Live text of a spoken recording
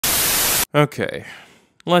Okay,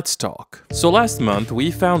 let's talk. So last month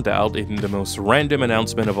we found out in the most random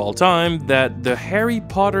announcement of all time that the Harry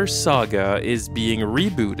Potter saga is being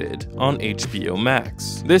rebooted on HBO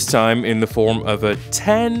Max. This time in the form of a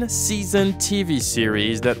 10-season TV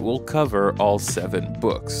series that will cover all 7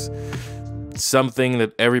 books. Something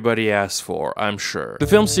that everybody asked for, I'm sure. The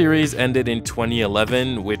film series ended in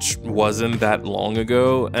 2011, which wasn't that long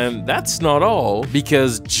ago, and that's not all,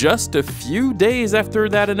 because just a few days after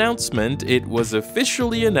that announcement, it was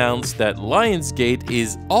officially announced that Lionsgate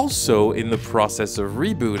is also in the process of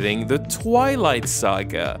rebooting the Twilight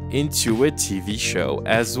Saga into a TV show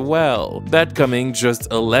as well. That coming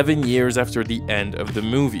just 11 years after the end of the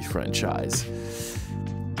movie franchise.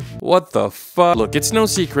 What the fuck? Look, it's no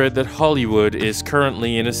secret that Hollywood is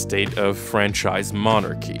currently in a state of franchise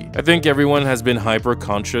monarchy. I think everyone has been hyper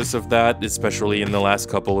conscious of that, especially in the last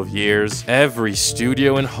couple of years. Every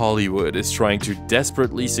studio in Hollywood is trying to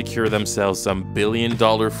desperately secure themselves some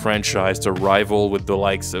billion-dollar franchise to rival with the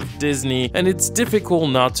likes of Disney, and it's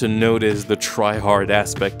difficult not to notice the try-hard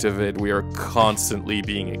aspect of it we are constantly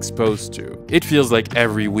being exposed to. It feels like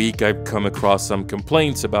every week I've come across some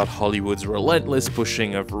complaints about Hollywood's relentless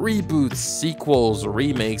pushing of reboots, sequels,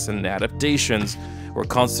 remakes, and adaptations. We're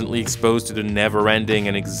constantly exposed to the never-ending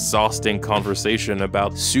and exhausting conversation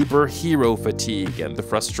about superhero fatigue and the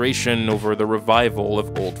frustration over the revival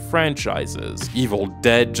of old franchises. Evil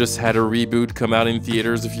Dead just had a reboot come out in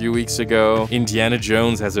theaters a few weeks ago. Indiana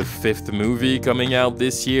Jones has a 5th movie coming out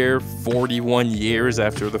this year, 41 years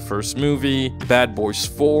after the first movie. Bad Boys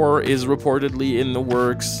 4 is reportedly in the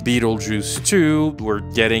works. Beetlejuice 2, we're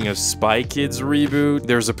getting a Spy Kids reboot.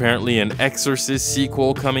 There's apparently an Exorcist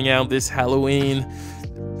sequel coming out this Halloween.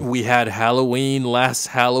 We had Halloween last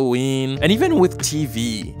Halloween. And even with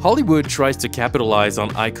TV, Hollywood tries to capitalize on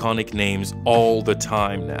iconic names all the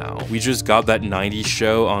time now. We just got that 90s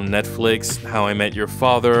show on Netflix, How I Met Your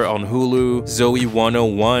Father on Hulu. Zoe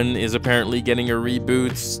 101 is apparently getting a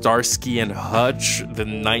reboot. Starsky and Hutch, the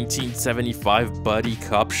 1975 buddy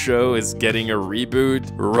cop show, is getting a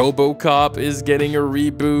reboot. RoboCop is getting a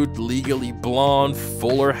reboot. Legally Blonde,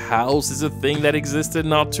 Fuller House is a thing that existed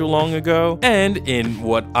not too long ago. And in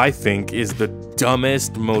what I think is the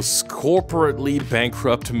dumbest, most corporately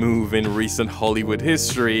bankrupt move in recent Hollywood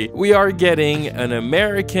history, we are getting an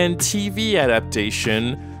American TV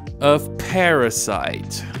adaptation of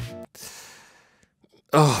Parasite.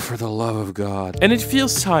 Oh, for the love of God. And it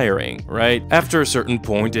feels tiring, right? After a certain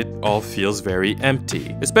point, it all feels very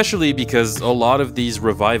empty. Especially because a lot of these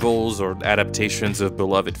revivals or adaptations of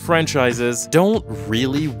beloved franchises don't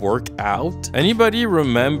really work out. Anybody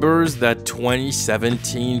remembers that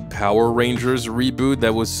 2017 Power Rangers reboot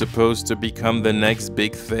that was supposed to become the next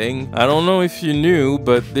big thing? I don't know if you knew,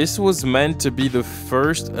 but this was meant to be the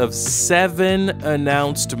first of 7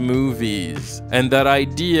 announced movies. And that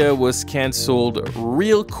idea was cancelled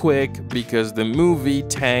real quick because the movie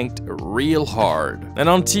tanked real hard. And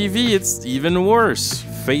on TV, it's even worse.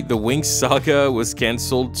 Fate the Winx Saga was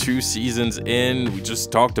cancelled 2 seasons in. We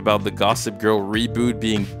just talked about the Gossip Girl reboot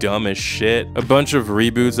being dumb as shit. A bunch of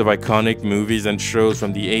reboots of iconic movies and shows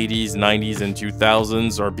from the 80s, 90s, and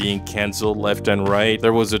 2000s are being cancelled left and right.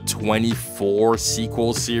 There was a 24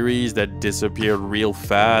 sequel series that disappeared real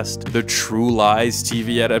fast. The True Lies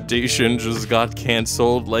TV adaptation just got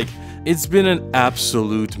cancelled. Like, it's been an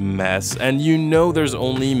absolute mess, and you know there's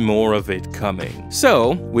only more of it coming.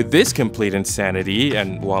 So, with this complete insanity,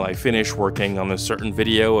 and while I finish working on a certain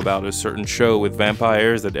video about a certain show with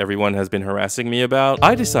vampires that everyone has been harassing me about,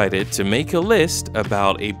 I decided to make a list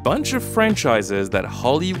about a bunch of franchises that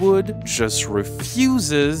Hollywood just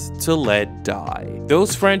refuses to let die.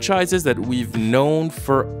 Those franchises that we've known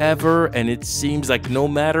forever, and it seems like no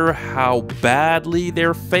matter how badly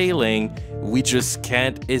they're failing, we just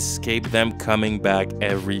can't escape them coming back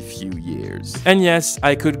every few years. And yes,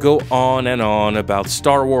 I could go on and on about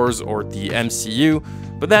Star Wars or the MCU,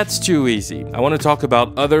 but that's too easy. I want to talk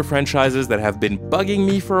about other franchises that have been bugging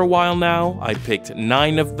me for a while now. I picked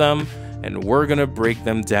 9 of them, and we're gonna break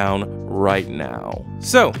them down right now.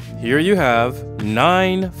 So, here you have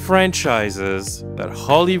 9 franchises that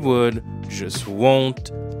Hollywood just won't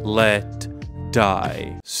let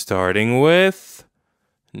die. Starting with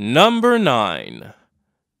Number 9,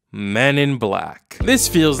 Men in Black. This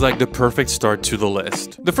feels like the perfect start to the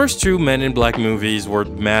list. The first two Men in Black movies were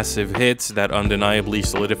massive hits that undeniably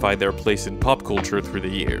solidified their place in pop culture through the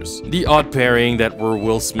years. The odd pairing that were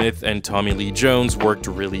Will Smith and Tommy Lee Jones worked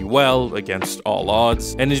really well against all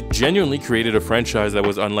odds, and it genuinely created a franchise that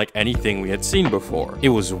was unlike anything we had seen before. It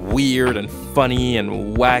was weird and funny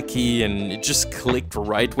and wacky, and it just clicked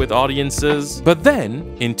right with audiences. But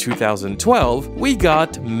then, in 2012, we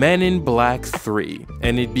got Men in Black 3,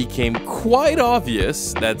 and it became quite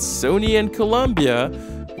obvious that Sony and Columbia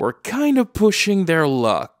were kind of pushing their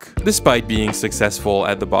luck. Despite being successful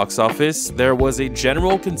at the box office, there was a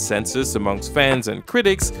general consensus amongst fans and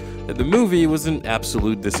critics that the movie was an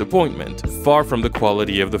absolute disappointment, far from the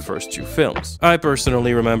quality of the first two films. I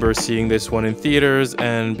personally remember seeing this one in theaters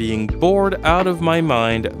and being bored out of my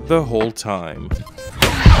mind the whole time.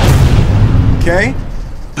 Okay?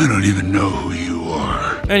 I don't even know who you are.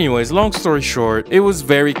 Anyways, long story short, it was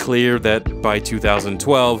very clear that by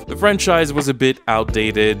 2012, the franchise was a bit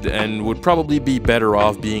outdated and would probably be better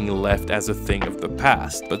off being left as a thing of the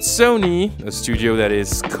past. But Sony, a studio that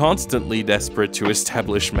is constantly desperate to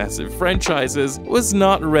establish massive franchises, was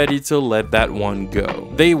not ready to let that one go.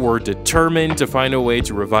 They were determined to find a way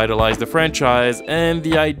to revitalize the franchise, and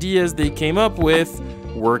the ideas they came up with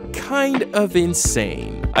were kind of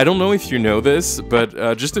insane. I don't know if you know this,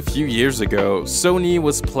 but just a few years ago, Sony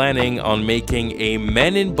was planning on making a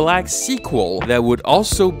Men in Black sequel that would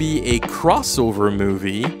also be a crossover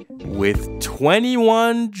movie with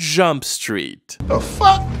 21 Jump Street. The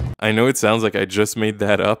fuck? I know it sounds like I just made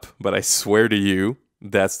that up, but I swear to you,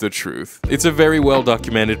 that's the truth. It's a very well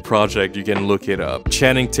documented project, you can look it up.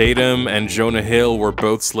 Channing Tatum and Jonah Hill were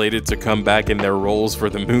both slated to come back in their roles for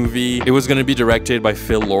the movie. It was going to be directed by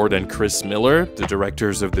Phil Lord and Chris Miller, the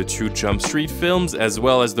directors of the two Jump Street films, as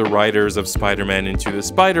well as the writers of Spider-Man Into the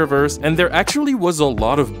Spider-Verse, and there actually was a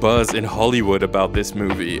lot of buzz in Hollywood about this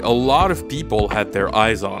movie. A lot of people had their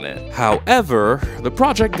eyes on it. However, the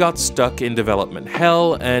project got stuck in development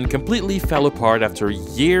hell and completely fell apart after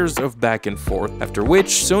years of back and forth, after which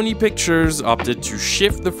Sony Pictures opted to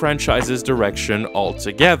shift the franchise's direction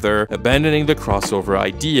altogether, abandoning the crossover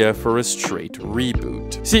idea for a straight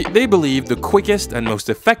reboot. See, they believed the quickest and most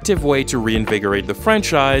effective way to reinvigorate the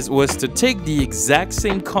franchise was to take the exact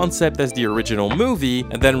same concept as the original movie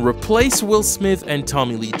and then replace Will Smith and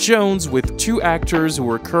Tommy Lee Jones with two actors who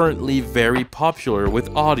were currently very popular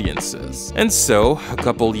with audiences. And so, a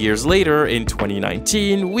couple years later, in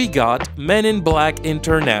 2019, we got Men in Black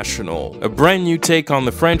International, a brand new take on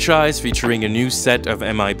the franchise featuring a new set of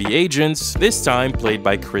MIB agents, this time played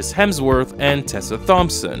by Chris Hemsworth and Tessa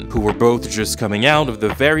Thompson, who were both just coming out of the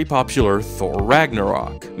very popular Thor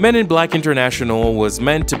Ragnarok. Men in Black International was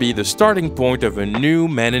meant to be the starting point of a new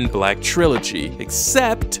Men in Black trilogy,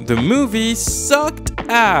 except the movie sucked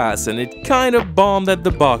ass and it kind of bombed at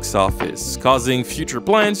the box office, causing future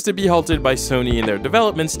plans to be halted by Sony in their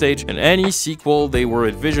development stage, and any sequel they were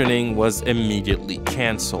envisioning was immediately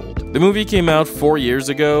cancelled. The movie came out 4 years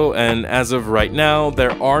ago, and as of right now,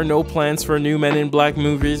 there are no plans for new Men in Black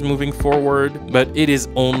movies moving forward, but it is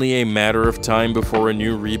only a matter of time before a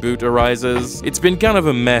new reboot arises. It's been kind of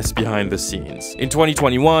a mess behind the scenes. In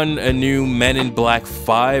 2021, a new Men in Black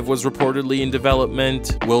 5 was reportedly in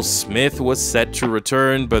development. Will Smith was set to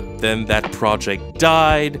return, but then that project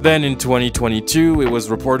died. Then in 2022, it was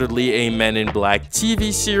reportedly a Men in Black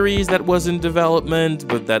TV series that was in development,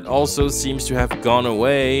 but that also seems to have gone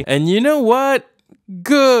away. And you know what?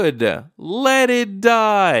 Good. Let it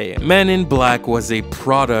die. Men in Black was a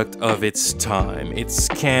product of its time. Its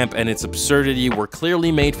camp and its absurdity were clearly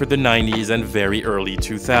made for the 90s and very early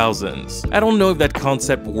 2000s. I don't know if that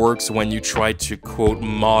concept works when you try to, quote,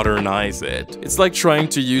 modernize it. It's like trying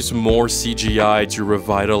to use more CGI to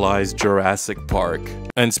revitalize Jurassic Park.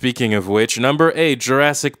 And speaking of which, number 8,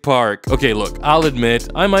 Jurassic Park. Okay, look, I'll admit,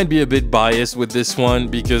 I might be a bit biased with this one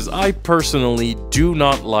because I personally do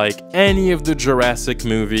not like any of the Jurassic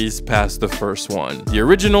movies past the first one. The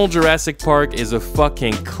original Jurassic Park is a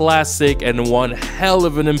fucking classic and one hell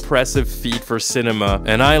of an impressive feat for cinema,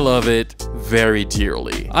 and I love it very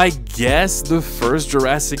dearly. I guess the first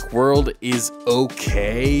Jurassic World is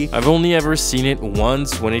okay. I've only ever seen it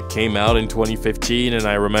once when it came out in 2015, and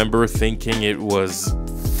I remember thinking it was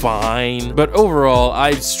fine. But overall,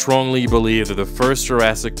 I strongly believe that the first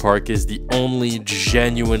Jurassic Park is the only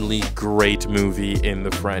genuinely great movie in the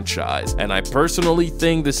franchise. And I personally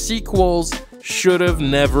think the sequels should have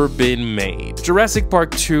never been made. Jurassic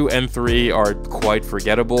Park 2 and 3 are quite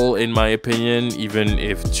forgettable in my opinion, even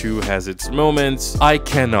if 2 has its moments. I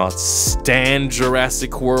cannot stand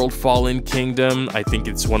Jurassic World Fallen Kingdom. I think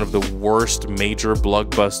it's one of the worst major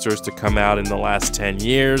blockbusters to come out in the last 10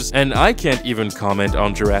 years, and I can't even comment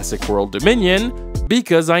on Jurassic World Dominion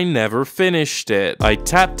because I never finished it. I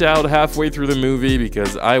tapped out halfway through the movie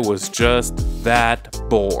because I was just that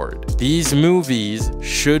bored. These movies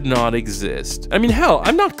should not exist. I mean, hell,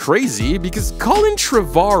 I'm not crazy because Colin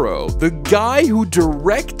Trevorrow, the guy who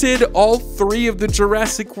directed all 3 of the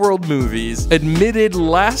Jurassic World movies, admitted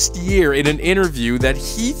last year in an interview that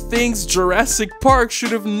he thinks Jurassic Park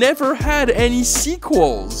should have never had any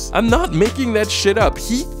sequels. I'm not making that shit up.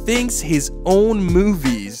 He thinks his own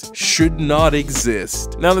movies should not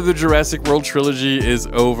exist. Now that the Jurassic World trilogy is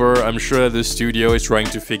over, I'm sure that the studio is trying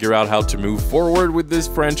to figure out how to move forward with this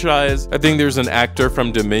franchise. I think there's an actor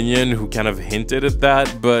from Dominion who kind of hinted at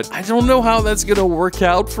that, but I don't know how that's gonna work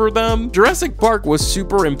out for them. Jurassic Park was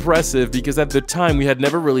super impressive because at the time we had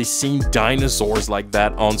never really seen dinosaurs like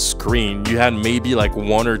that on screen. You had maybe like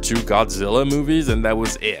 1 or 2 Godzilla movies and that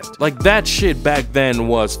was it. Like that shit back then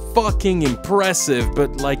was fucking impressive,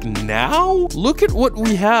 but like now? Look at what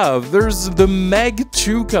we have. There's the Meg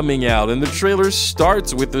 2 coming out and the trailer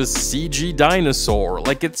starts with a CG dinosaur.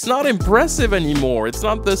 Like it's not impressive anymore. It's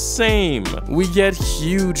not the same. We get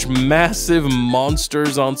huge, massive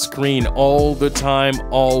monsters on screen all the time,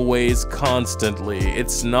 always, constantly.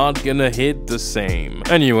 It's not gonna hit the same.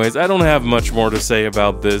 Anyways, I don't have much more to say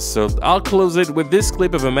about this, so I'll close it with this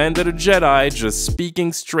clip of Amanda the Jedi just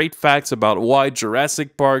speaking straight facts about why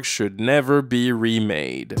Jurassic Park should never be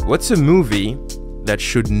remade. What's a movie that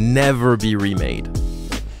should never be remade?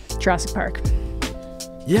 Jurassic Park.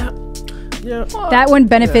 Yeah. That one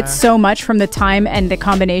benefits so much from the time and the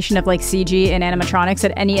combination of like CG and animatronics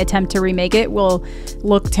that any attempt to remake it will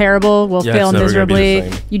look terrible, will fail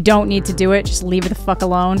miserably. You don't need to do it, just leave it the fuck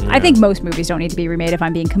alone. I think most movies don't need to be remade if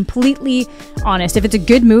I'm being completely honest. If it's a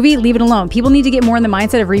good movie, leave it alone. People need to get more in the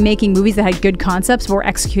mindset of remaking movies that had good concepts but were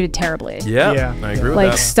executed terribly. Yeah, I agree with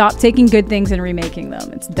like, that. stop taking good things and remaking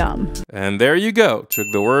them. It's dumb. And there you go. Took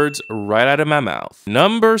the words right out of my mouth.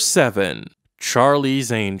 Number 7.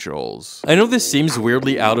 Charlie's Angels. I know this seems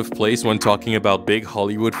weirdly out of place when talking about big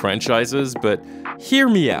Hollywood franchises, but hear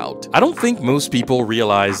me out. I don't think most people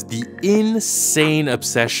realize the insane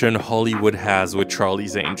obsession Hollywood has with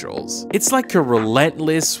Charlie's Angels. It's like a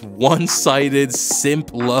relentless, one-sided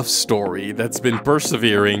simp love story that's been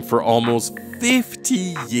persevering for almost 50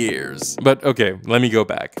 years. But okay, let me go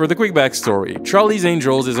back. For the quick backstory, Charlie's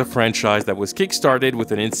Angels is a franchise that was kickstarted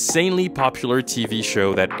with an insanely popular TV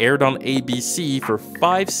show that aired on ABC for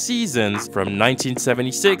 5 seasons from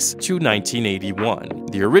 1976 to 1981.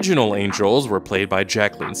 The original Angels were played by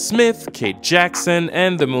Jaclyn Smith, Kate Jackson,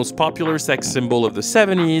 and the most popular sex symbol of the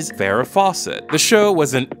 70s, Farrah Fawcett. The show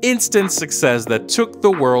was an instant success that took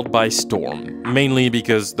the world by storm, mainly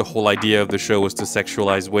because the whole idea of the show was to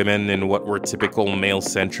sexualize women in what were typical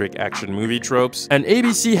male-centric action movie tropes, and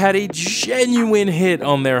ABC had a genuine hit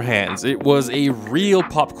on their hands. It was a real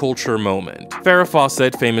pop culture moment. Farrah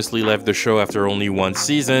Fawcett famously left the show after only 1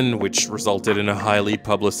 season, which resulted in a highly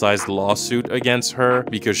publicized lawsuit against her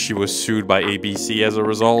because she was sued by ABC as a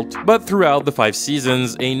result. But throughout the 5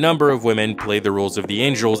 seasons, a number of women played the roles of the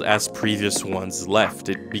Angels as previous ones left.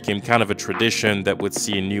 It became kind of a tradition that would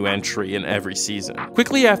see a new entry in every season.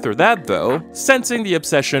 Quickly after that though, sensing the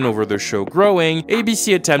obsession over the show growing,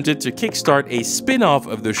 ABC attempted to kickstart a spin-off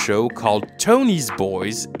of the show called Tony's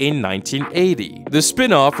Boys in 1980. The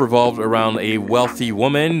spin-off revolved around a wealthy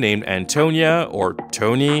woman named Antonia, or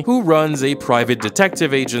Tony, who runs a private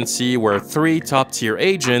detective agency where 3 top-tier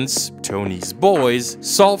agents, Tony's Boys,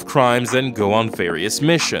 solve crimes and go on various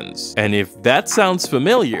missions. And if that sounds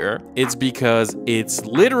familiar, it's because it's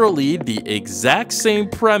literally the exact same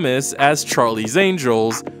premise as Charlie's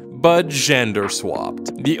Angels, but gender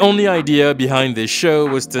swapped. The only idea behind this show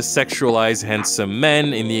was to sexualize handsome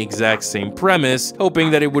men in the exact same premise,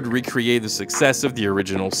 hoping that it would recreate the success of the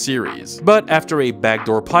original series. But after a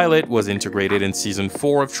backdoor pilot was integrated in season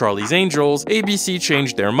 4 of Charlie's Angels, ABC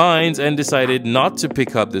changed their minds and decided not to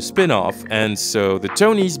pick up the spin-off, and so the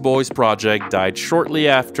Tony's Boys project died shortly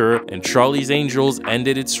after, and Charlie's Angels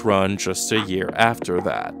ended its run just a year after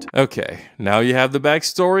that. Okay, now you have the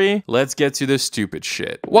backstory, let's get to the stupid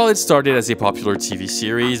shit. While it started as a popular TV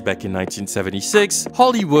series back in 1976,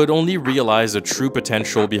 Hollywood only realized the true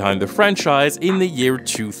potential behind the franchise in the year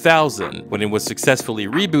 2000, when it was successfully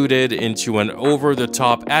rebooted into an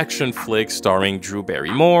over-the-top action flick starring Drew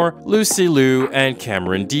Barrymore, Lucy Liu, and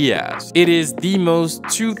Cameron Diaz. It is the most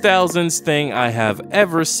 2000s thing I have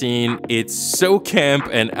ever seen. It's so camp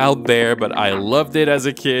and out there, but I loved it as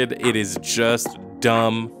a kid. It is just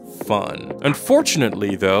dumb fun.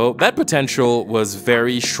 Unfortunately, though, that potential was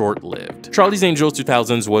very short-lived. Charlie's Angels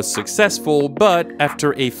 2000s was successful, but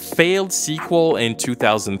after a failed sequel in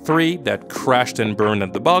 2003 that crashed and burned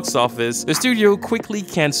at the box office, the studio quickly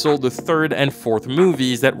canceled the third and fourth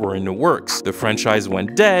movies that were in the works. The franchise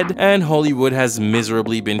went dead, and Hollywood has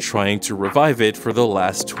miserably been trying to revive it for the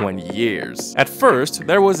last 20 years. At first,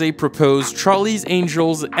 there was a proposed Charlie's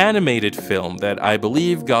Angels animated film that I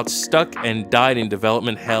believe got stuck and died in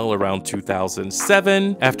development hell around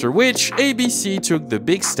 2007, after which ABC took the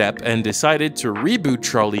big step and decided to reboot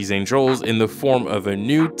Charlie's Angels in the form of a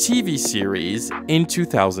new TV series in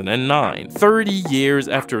 2009, 30 years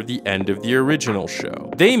after the end of the original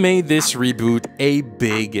show. They made this reboot a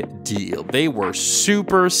big deal. They were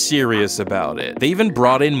super serious about it. They even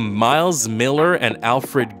brought in Miles Miller and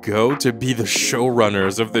Alfred Goh to be the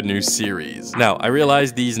showrunners of the new series. Now, I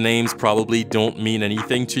realize these names probably don't mean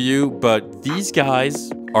anything to you, but these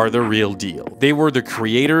guys are the real deal. They were the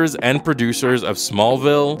creators and producers of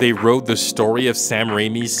Smallville. They wrote the story of Sam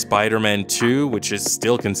Raimi's Spider-Man 2, which is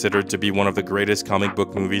still considered to be one of the greatest comic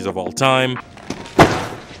book movies of all time.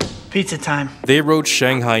 Pizza time. They wrote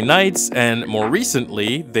Shanghai Nights, and more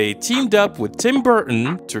recently, they teamed up with Tim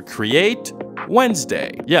Burton to create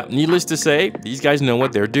Wednesday. Yeah, needless to say, these guys know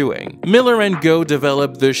what they're doing. Miller and Goh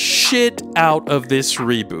developed the shit out of this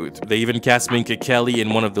reboot. They even cast Minka Kelly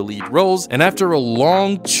in one of the lead roles, and after a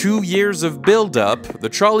long 2 years of build-up, the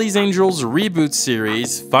Charlie's Angels reboot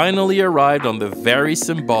series finally arrived on the very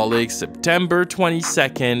symbolic September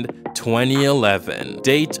 22nd, 2011,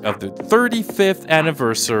 date of the 35th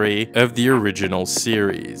anniversary of the original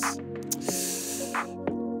series.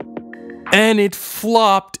 And it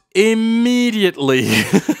flopped immediately.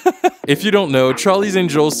 If you don't know, Charlie's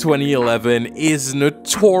Angels 2011 is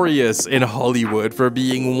notorious in Hollywood for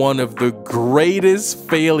being one of the greatest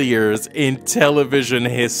failures in television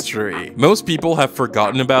history. Most people have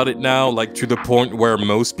forgotten about it now, like to the point where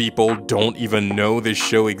most people don't even know this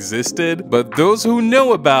show existed, but those who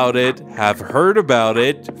know about it have heard about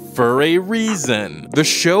it for a reason. The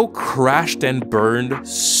show crashed and burned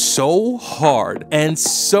so hard and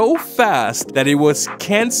so fast that it was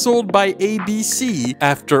canceled by ABC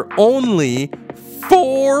after only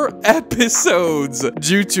 4 episodes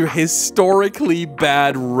due to historically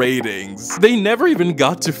bad ratings. They never even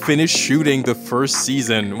got to finish shooting the first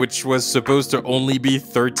season, which was supposed to only be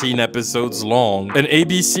 13 episodes long, and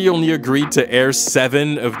ABC only agreed to air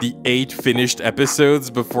 7 of the 8 finished episodes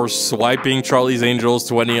before swiping Charlie's Angels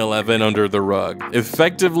 2011 under the rug,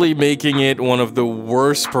 effectively making it one of the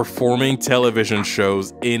worst performing television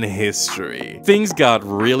shows in history. Things got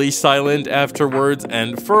really silent afterwards,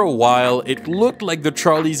 and for a while it looked like the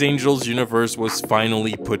Charlie's Angels universe was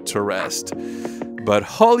finally put to rest. But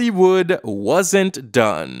Hollywood wasn't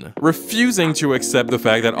done. Refusing to accept the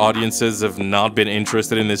fact that audiences have not been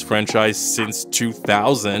interested in this franchise since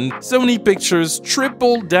 2000, Sony Pictures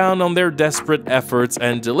tripled down on their desperate efforts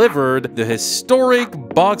and delivered the historic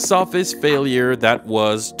box office failure that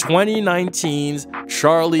was 2019's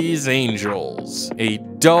Charlie's Angels, a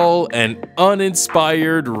dull and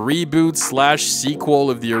uninspired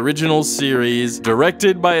reboot/sequel of the original series,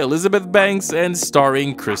 directed by Elizabeth Banks and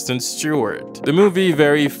starring Kristen Stewart. The movie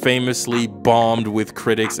very famously bombed with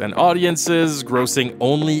critics and audiences, grossing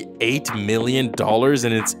only $8 million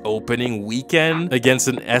in its opening weekend against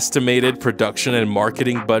an estimated production and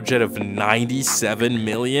marketing budget of $97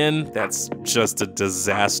 million. That's just a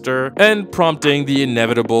disaster, and prompting the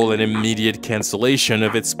inevitable and immediate cancellation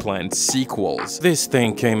of its planned sequels. This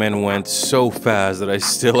thing came and went so fast that I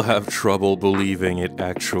still have trouble believing it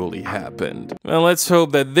actually happened. Well, let's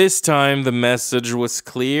hope that this time the message was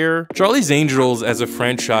clear. Charlie's Angels as a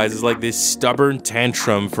franchise is like this stubborn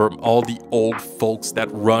tantrum from all the old folks that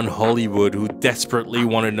run Hollywood who desperately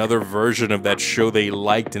want another version of that show they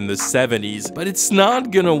liked in the 70s, but it's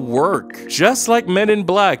not gonna work. Just like Men in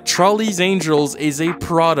Black, Charlie's Angels is a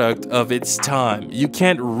product of its time. You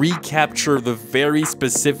can't recapture the very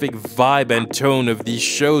specific vibe and tone of these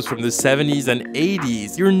these shows from the 70s and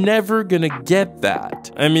 80s. You're never gonna get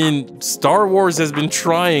that. I mean, Star Wars has been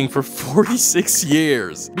trying for 46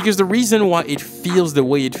 years. Because the reason why it feels the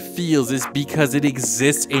way it feels is because it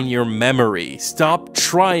exists in your memory. Stop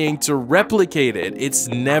trying to replicate it. It's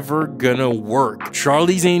never gonna work.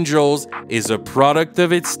 Charlie's Angels is a product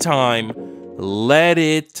of its time. Let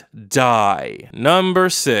it die. Number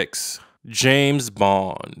 6. James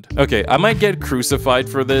Bond. Okay, I might get crucified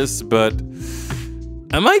for this, but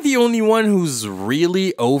am I the only one who's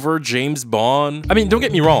really over James Bond? I mean, don't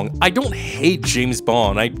get me wrong, I don't hate James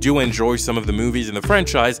Bond. I do enjoy some of the movies in the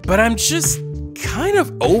franchise, but I'm just kind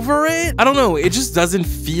of over it. I don't know, it just doesn't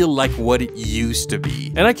feel like what it used to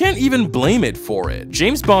be. And I can't even blame it for it.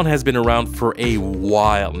 James Bond has been around for a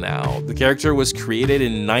while now. The character was created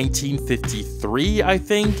in 1953, I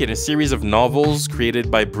think, in a series of novels created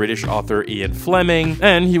by British author Ian Fleming,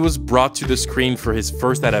 and he was brought to the screen for his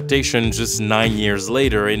first adaptation just 9 years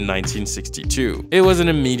later in 1962. It was an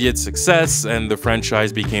immediate success, and the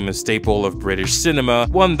franchise became a staple of British cinema,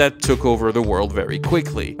 one that took over the world very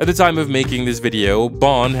quickly. At the time of making this video,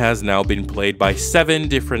 Bond has now been played by 7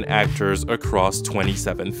 different actors across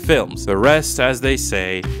 27 films. The rest, as they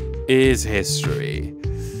say, is history.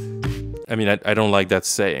 I mean, I don't like that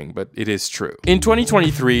saying, but it is true. In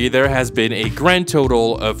 2023, there has been a grand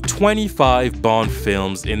total of 25 Bond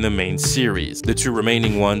films in the main series, the 2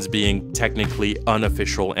 remaining ones being technically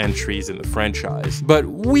unofficial entries in the franchise. But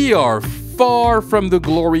we are far from the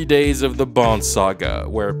glory days of the Bond saga,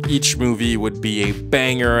 where each movie would be a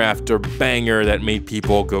banger after banger that made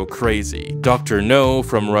people go crazy. Dr. No,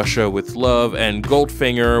 From Russia with Love, and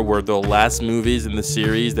Goldfinger were the last movies in the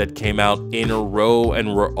series that came out in a row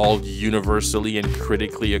and were all universally and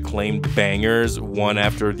critically acclaimed bangers, one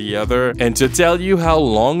after the other. And to tell you how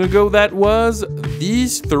long ago that was,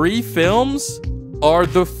 these 3 films are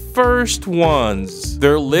the first ones.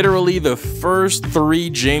 They're literally the first 3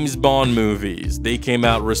 James Bond movies. They came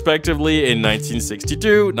out respectively in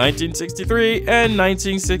 1962, 1963, and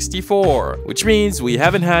 1964, which means we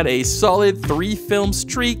haven't had a solid 3-film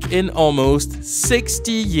streak in almost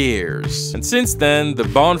 60 years. And since then, the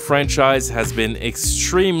Bond franchise has been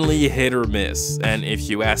extremely hit or miss, and if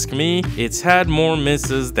you ask me, it's had more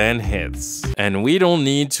misses than hits. And we don't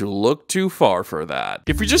need to look too far for that.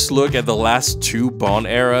 If we just look at the last 2 Bond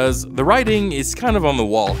eras, the writing is kind of on the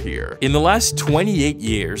wall here. In the last 28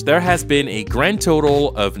 years, there has been a grand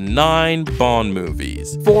total of 9 Bond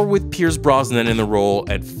movies, 4 with Pierce Brosnan in the role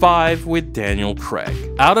and 5 with Daniel Craig.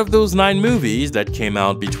 Out of those 9 movies that came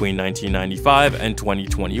out between 1995 and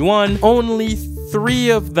 2021, only 3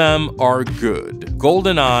 of them are good: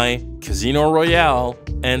 GoldenEye, Casino Royale,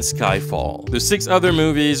 and Skyfall. The 6 other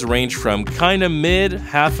movies range from kinda mid,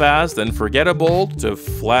 half-assed, and forgettable to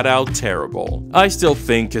flat-out terrible. I still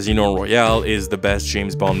think Casino Royale is the best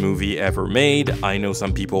James Bond movie ever made. I know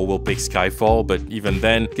some people will pick Skyfall, but even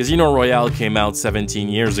then, Casino Royale came out 17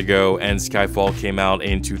 years ago, and Skyfall came out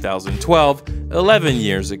in 2012, 11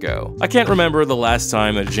 years ago. I can't remember the last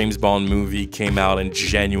time a James Bond movie came out and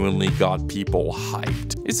genuinely got people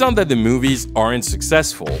hyped. It's not that the movies aren't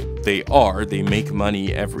successful. They are, they make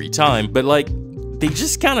money every time, but like, they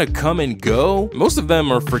just kind of come and go. Most of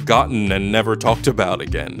them are forgotten and never talked about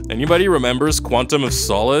again. Anybody remembers Quantum of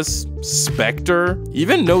Solace? Spectre?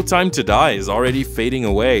 Even No Time to Die is already fading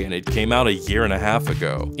away, and it came out a year and a half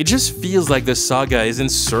ago. It just feels like the saga isn't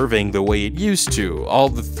serving the way it used to. All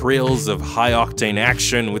the thrills of high-octane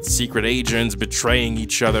action with secret agents betraying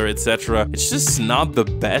each other, etc. It's just not the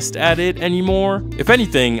best at it anymore. If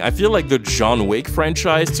anything, I feel like the John Wick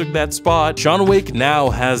franchise took that spot. John Wick now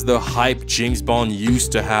has the hype James Bond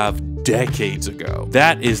used to have decades ago.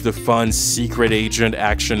 That is the fun secret agent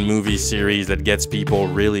action movie series that gets people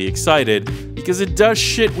really excited because it does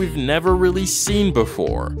shit we've never really seen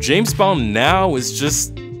before. James Bond now is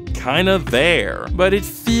just kinda there, but it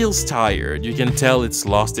feels tired. You can tell it's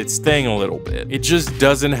lost its thing a little bit. It just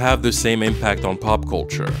doesn't have the same impact on pop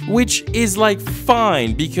culture, which is like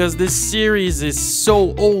fine because this series is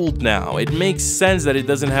so old now. It makes sense that it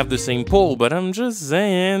doesn't have the same pull, but I'm just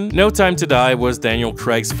saying. No Time to Die was Daniel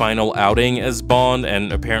Craig's final outing as Bond,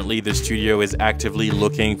 and apparently the studio is actively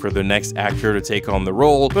looking for the next actor to take on the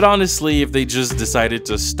role, but honestly, if they just decided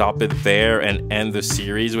to stop it there and end the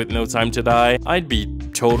series with No Time to Die, I'd be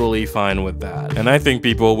totally totally fine with that. And I think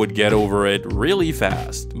people would get over it really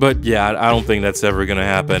fast. But yeah, I don't think that's ever gonna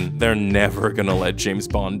happen. They're never gonna let James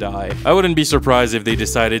Bond die. I wouldn't be surprised if they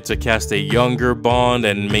decided to cast a younger Bond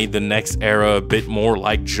and made the next era a bit more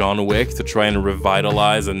like John Wick to try and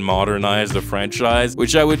revitalize and modernize the franchise,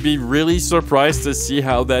 which I would be really surprised to see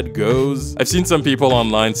how that goes. I've seen some people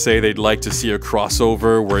online say they'd like to see a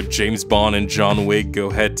crossover where James Bond and John Wick go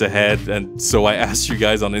head to head, and so I asked you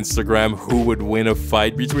guys on Instagram who would win a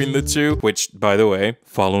fight between the two, which, by the way,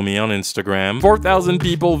 follow me on Instagram. 4,000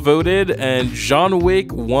 people voted, and John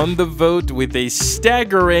Wick won the vote with a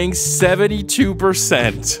staggering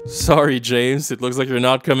 72%. Sorry, James, it looks like you're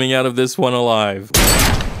not coming out of this one alive.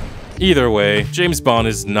 Either way, James Bond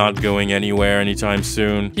is not going anywhere anytime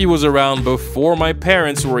soon. He was around before my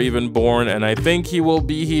parents were even born, and I think he will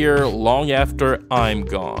be here long after I'm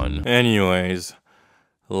gone. Anyways,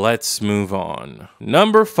 let's move on.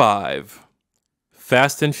 Number 5.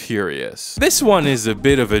 Fast and Furious. This one is a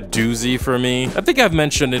bit of a doozy for me. I think I've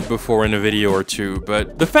mentioned it before in a video or two,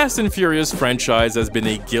 but the Fast and Furious franchise has been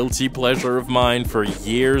a guilty pleasure of mine for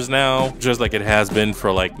years now, just like it has been for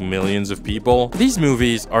like millions of people. These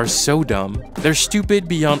movies are so dumb. They're stupid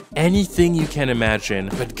beyond anything you can imagine,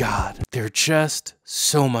 but God, they're just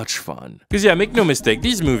so much fun. Because yeah, make no mistake,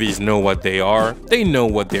 these movies know what they are, they know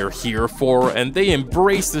what they're here for, and they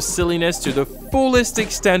embrace the silliness to the fullest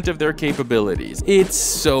extent of their capabilities. It's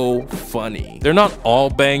so funny. They're not all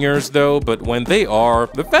bangers though, but when they are,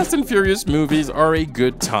 the Fast and Furious movies are a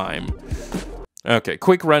good time. Okay,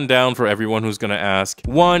 quick rundown for everyone who's gonna ask.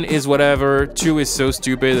 1 is whatever, 2 is so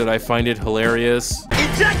stupid that I find it hilarious.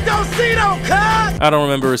 I don't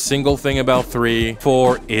remember a single thing about 3.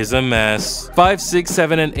 4 is a mess. 5, 6,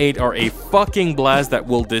 7, and 8 are a fucking blast that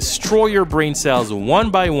will destroy your brain cells one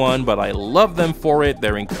by one, but I love them for it.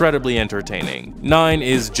 They're incredibly entertaining. 9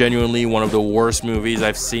 is genuinely one of the worst movies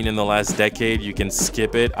I've seen in the last decade. You can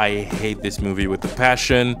skip it. I hate this movie with a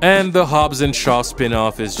passion. And the Hobbs and Shaw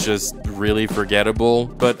spin-off is just really forgettable,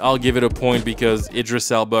 but I'll give it a point because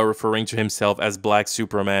Idris Elba referring to himself as Black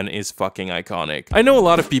Superman is fucking iconic. I know a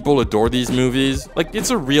lot of people adore these movies. Like, it's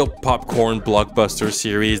a real popcorn blockbuster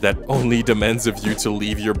series that only demands of you to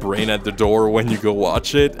leave your brain at the door when you go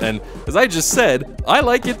watch it, and as I just said, I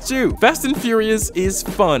like it too. Fast and Furious is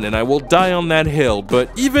fun, and I will die on that hill, but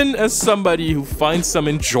even as somebody who finds some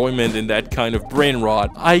enjoyment in that kind of brain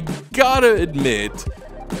rot, I gotta admit,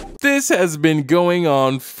 this has been going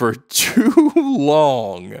on for too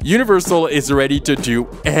long. Universal is ready to do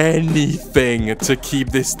anything to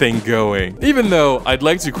keep this thing going. Even though I'd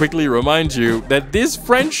like to quickly remind you that this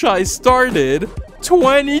franchise started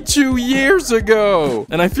 22 years ago.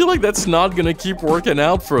 And I feel like that's not gonna keep working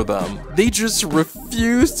out for them. They just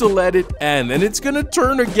refuse to let it end, and it's gonna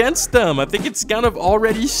turn against them. I think it's kind of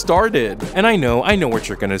already started. And I know what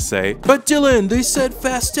you're gonna say. But Dylan, they said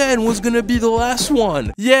Fast 10 was gonna be the last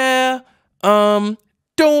one. Yeah,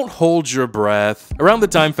 don't hold your breath. Around the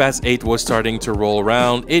time Fast 8 was starting to roll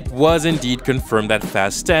around, it was indeed confirmed that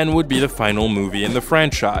Fast 10 would be the final movie in the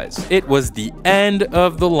franchise. It was the end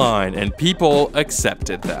of the line, and people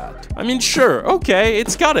accepted that. I mean, sure, okay,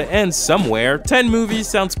 it's gotta end somewhere. 10 movies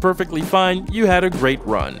sounds perfectly fine, you had a great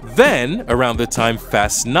run. Then, around the time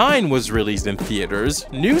Fast 9 was released in theaters,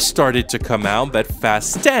 news started to come out that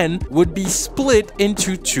Fast 10 would be split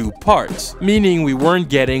into 2 parts, meaning we weren't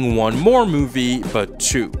getting one more movie, but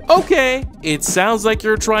 2. Okay, it sounds like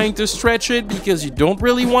you're trying to stretch it because you don't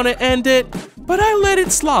really want to end it, but I let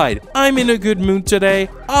it slide. I'm in a good mood today.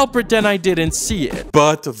 I'll pretend I didn't see it.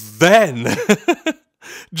 But then,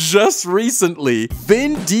 just recently,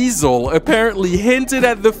 Vin Diesel apparently hinted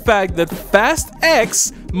at the fact that Fast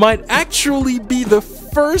X might actually be the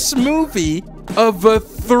first movie of a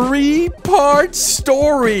 3-part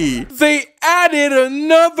story. They added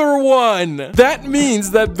another one. That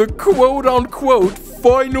means that the quote-unquote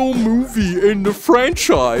final movie in the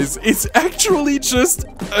franchise is actually just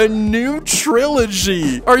a new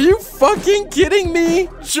trilogy. Are you fucking kidding me?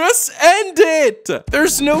 Just end it.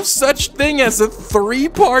 There's no such thing as a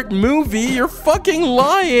 3-part movie. You're fucking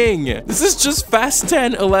lying. This is just Fast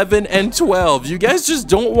 10, 11, and 12. You guys just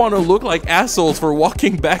don't want to look like assholes for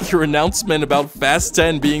walking back your announcement about Fast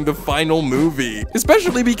 10 being the final movie.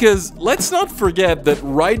 Especially because let's not forget that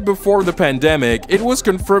right before the pandemic, it was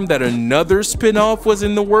confirmed that another spin-off was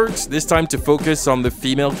in the works, this time to focus on the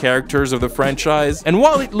female characters of the franchise. And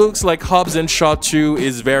while it looks like Hobbs and Shaw 2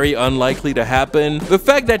 is very unlikely to happen, the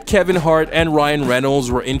fact that Kevin Hart and Ryan Reynolds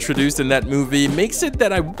were introduced in that movie makes it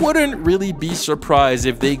that I wouldn't really be surprised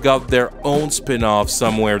if they got their own spin-off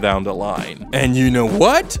somewhere down the line. And you know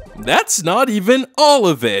what? That's not even all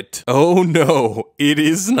of it. Oh no, it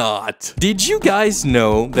is not. Did you guys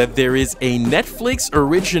know that there is a Netflix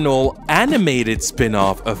original animated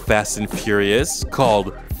spin-off of Fast and Furious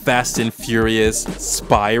called Fast and Furious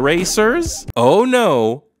Spy Racers? Oh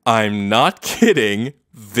no, I'm not kidding.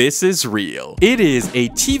 This is real. It is a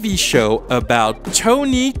TV show about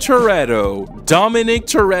Tony Toretto, Dominic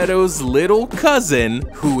Toretto's little cousin,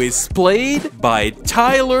 who is played by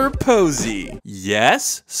Tyler Posey.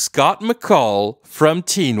 Yes, Scott McCall from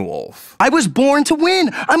Teen Wolf. I was born to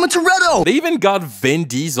win. I'm a Toretto. They even got Vin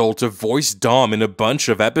Diesel to voice Dom in a bunch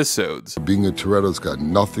of episodes. Being a Toretto's got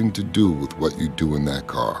nothing to do with what you do in that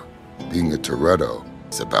car. Being a Toretto,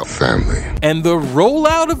 it's about family. And the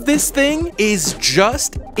rollout of this thing is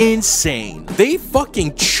just insane. They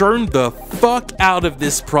fucking churned the fuck out of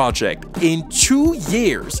this project. In 2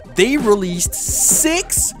 years, they released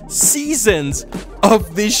 6 seasons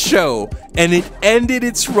of this show, and it ended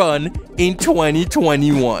its run in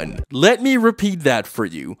 2021. Let me repeat that for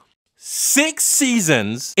you. 6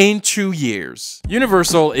 seasons in 2 years.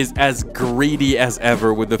 Universal is as greedy as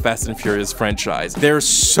ever with the Fast and Furious franchise. They're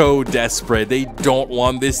so desperate. They don't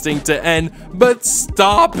want this thing to end, but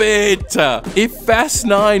stop it! If Fast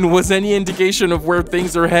 9 was any indication of where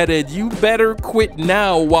things are headed, you better quit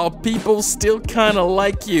now while people still kinda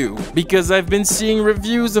like you. Because I've been seeing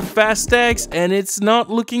reviews of Fast X and it's not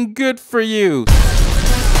looking good for you.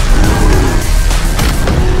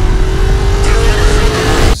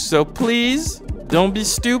 So please, don't be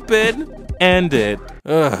stupid. End it.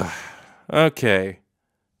 Ugh. Okay.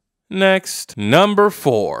 Next. Number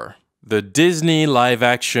 4. The Disney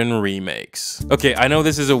live-action remakes. Okay, I know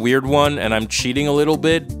this is a weird one and I'm cheating a little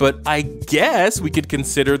bit, but I guess we could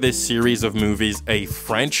consider this series of movies a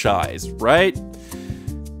franchise, right?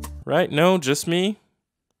 Right? No, just me?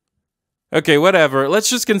 Okay, whatever. Let's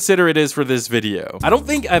just consider it is for this video. I don't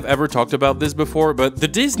think I've ever talked about this before, but the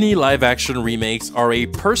Disney live-action remakes are a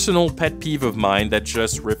personal pet peeve of mine that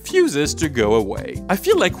just refuses to go away. I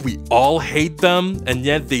feel like we all hate them, and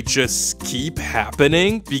yet they just keep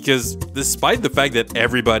happening, because despite the fact that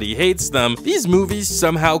everybody hates them, these movies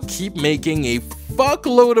somehow keep making a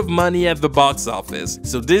fuckload of money at the box office,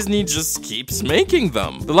 so Disney just keeps making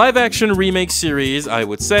them. The live-action remake series, I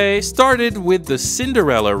would say, started with the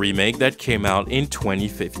Cinderella remake that came out in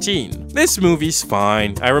 2015. This movie's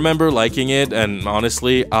fine. I remember liking it, and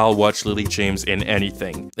honestly, I'll watch Lily James in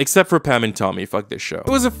anything. Except for Pam and Tommy, fuck this show.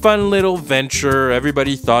 It was a fun little venture,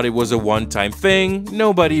 everybody thought it was a one-time thing,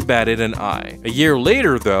 nobody batted an eye. A year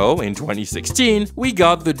later though, in 2016, we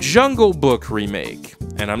got the Jungle Book remake.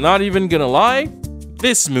 And I'm not even gonna lie,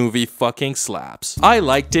 this movie fucking slaps. I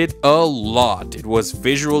liked it a lot. It was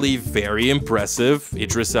visually very impressive.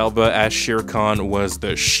 Idris Elba as Shere Khan was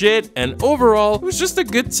the shit, and overall, it was just a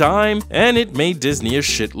good time, and it made Disney a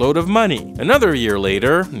shitload of money. Another year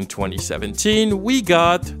later, in 2017, we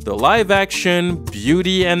got the live-action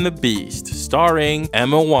Beauty and the Beast, starring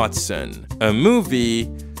Emma Watson, a movie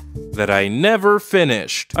that I never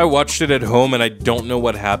finished. I watched it at home and I don't know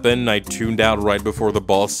what happened. I tuned out right before the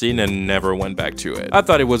ball scene and never went back to it. I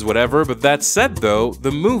thought it was whatever, but that said though,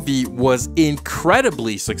 the movie was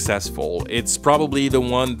incredibly successful. It's probably the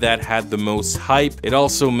one that had the most hype. It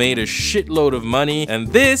also made a shitload of money, and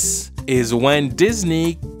this is when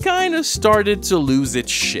Disney kinda started to lose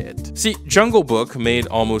its shit. See, Jungle Book made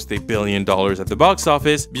almost $1 billion at the box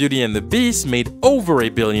office, Beauty and the Beast made over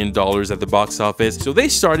 $1 billion at the box office, so they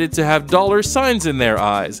started to have dollar signs in their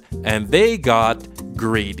eyes, and they got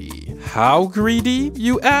greedy. How greedy,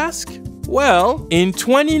 you ask? Well, in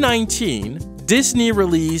 2019, Disney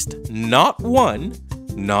released not 1,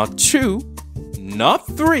 not 2, not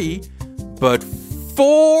 3, but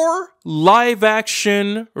 4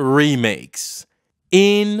 live-action remakes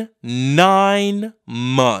in 9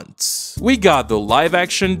 months. We got the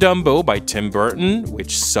live-action Dumbo by Tim Burton,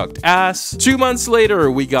 which sucked ass. 2 months later,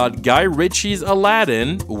 we got Guy Ritchie's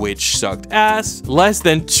Aladdin, which sucked ass. Less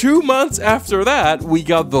than 2 months after that, we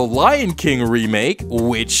got the Lion King remake,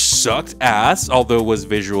 which sucked ass, although was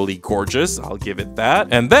visually gorgeous, I'll give it that.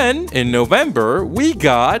 And then, in November, we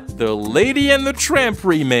got the Lady and the Tramp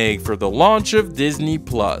remake for the launch of Disney+.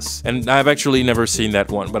 And I've actually never seen that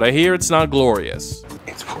one, but I hear it's not glorious.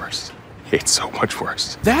 It's worse. It's so much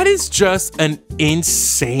worse. That is just an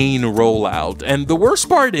insane rollout, and the worst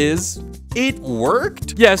part is, it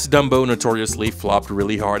worked. Yes, Dumbo notoriously flopped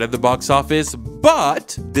really hard at the box office,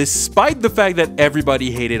 but despite the fact that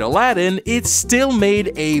everybody hated Aladdin, it still made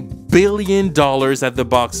 $1 billion at the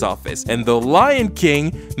box office. And The Lion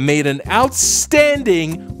King made an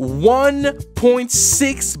outstanding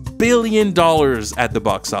 $1.6 billion at the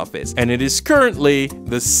box office. And it is currently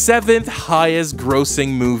the 7th highest grossing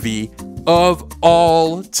movie of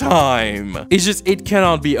all time. It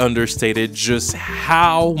cannot be understated just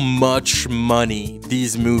how much money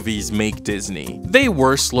these movies make Disney. They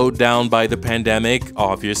were slowed down by the pandemic,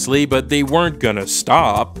 obviously, but they weren't gonna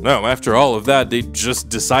stop. No, after all of that, they just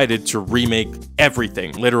decided to remake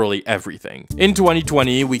everything, literally everything. In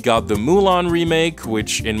 2020, we got the Mulan remake,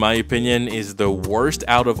 which in my opinion is the worst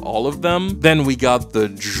out of all of them. Then we got the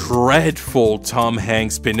dreadful Tom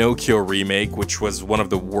Hanks Pinocchio remake, which was one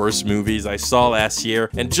of the worst movies I saw last year.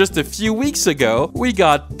 And just a few weeks ago, we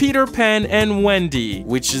got Peter Pan and Wendy,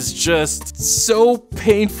 which is just so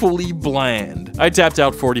painfully bland. I tapped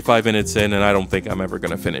out 45 minutes in and I don't think I'm ever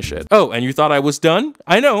gonna finish it. Oh, and you thought I was done?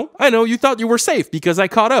 I know, you thought you were safe because I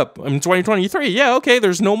caught up. I'm 2023, yeah, okay,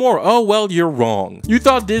 there's no more. Oh, well, you're wrong. You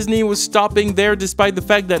thought Disney was stopping there despite the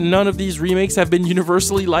fact that none of these remakes have been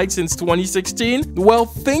universally liked since 2016? Well,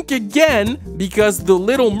 think again, because The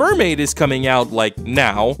Little Mermaid is coming out like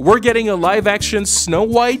now. We're getting a live-action Snow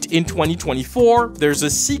White in 2024. There's a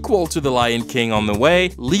sequel to The Lion King on the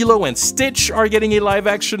way. Lilo and Stitch are getting a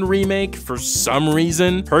live-action remake for some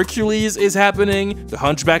reason. Hercules is happening. The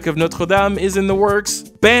Hunchback of Notre Dame is in the works.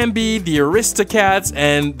 Bambi, the Aristocats,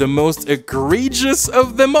 and the most egregious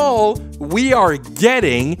of them all, we are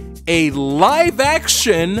getting a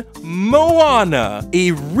live-action Moana,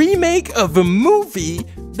 a remake of a movie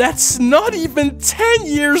that's not even 10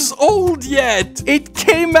 years old yet. It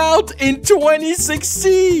came out in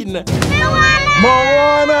 2016.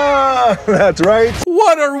 Moana! That's right.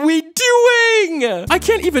 What are we doing? I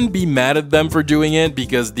can't even be mad at them for doing it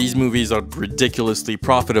because these movies are ridiculously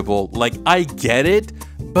profitable. Like, I get it.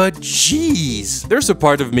 But geez, there's a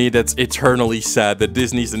part of me that's eternally sad that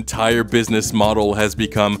Disney's entire business model has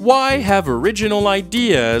become, why have original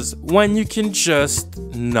ideas when you can just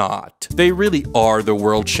not? They really are the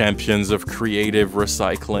world champions of creative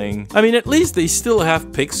recycling. I mean, at least they still have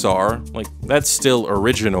Pixar, like that's still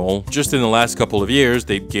original. Just in the last couple of years,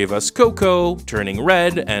 they gave us Coco, Turning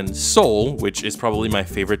Red, and Soul, which is probably my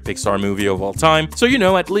favorite Pixar movie of all time. So, you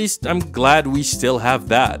know, at least I'm glad we still have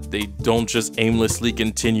that. They don't just aimlessly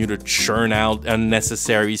continue to churn out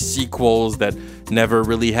unnecessary sequels that never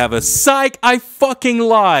really have a psych. I fucking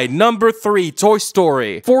lied. Number 3, Toy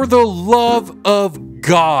Story. For the love of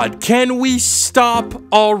God, can we stop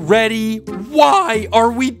already? Why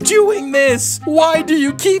are we doing this? Why do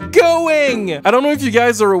you keep going? I don't know if you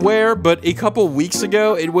guys are aware, but a couple weeks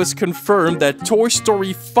ago, it was confirmed that Toy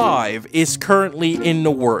Story 5 is currently in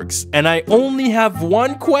the works. And I only have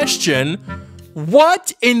one question.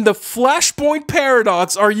 What in the Flashpoint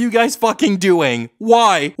Paradox are you guys fucking doing?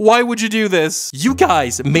 Why? Why would you do this? You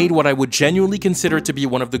guys made what I would genuinely consider to be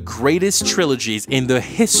one of the greatest trilogies in the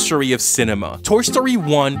history of cinema. Toy Story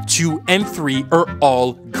 1, 2, and 3 are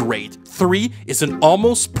all great. 3 is an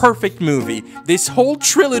almost perfect movie. This whole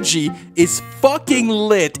trilogy is fucking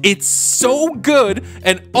lit. It's so good,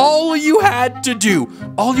 and all you had to do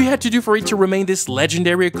for it to remain this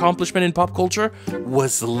legendary accomplishment in pop culture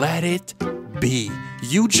was let it be.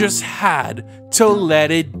 You just had to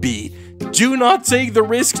let it be. Do not take the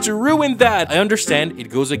risk to ruin that. I understand it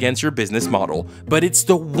goes against your business model, but it's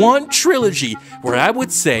the one trilogy where I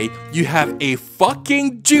would say you have a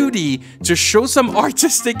fucking duty to show some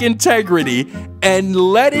artistic integrity and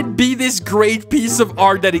let it be this great piece of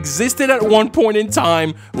art that existed at one point in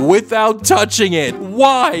time without touching it.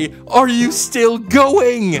 Why are you still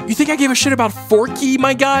going? You think I gave a shit about Forky,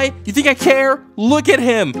 my guy? You think I care? Look at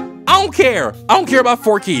him. I don't care. I don't care about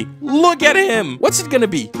Forky. Look at him. What's it gonna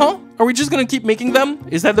be, huh? Are we just gonna keep making them?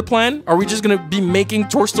 Is that the plan? Are we just gonna be making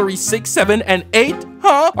Toy Story 6, 7, and 8?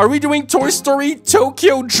 Huh? Are we doing Toy Story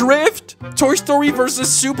Tokyo Drift? Toy Story versus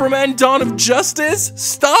Superman Dawn of Justice?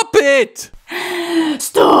 Stop it!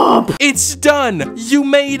 Stop! It's done! You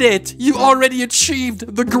made it! You already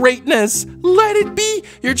achieved the greatness! Let it be!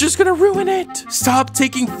 You're just gonna ruin it! Stop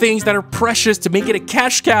taking things that are precious to make it a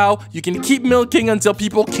cash cow you can keep milking until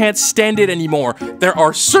people can't stand it anymore. There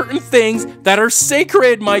are certain things that are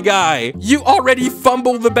sacred, my guy! You already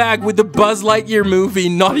fumbled the bag with the Buzz Lightyear movie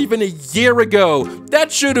not even a year ago.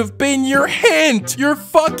 That should have been your hint! You're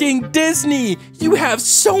fucking Disney! You have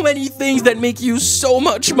so many things that make you so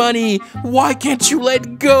much money! Why can't won't you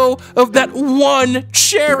let go of that one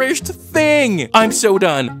cherished thing? I'm so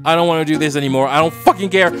done. I don't want to do this anymore. I don't fucking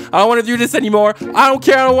care. I don't want to do this anymore. I don't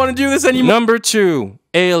care. I don't want to do this anymore. Number 2.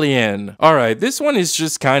 Alien. Alright, this one is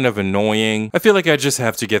just kind of annoying. I feel like I just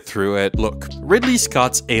have to get through it. Look, Ridley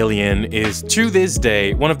Scott's Alien is, to this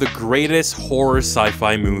day, one of the greatest horror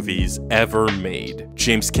sci-fi movies ever made.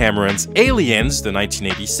 James Cameron's Aliens, the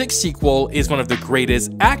 1986 sequel, is one of the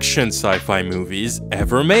greatest action sci-fi movies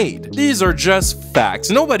ever made. These are just facts.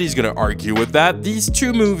 Nobody's gonna argue with that. These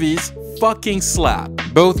two movies fucking slap.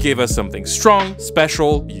 Both gave us something strong,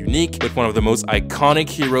 special, unique, with one of the most iconic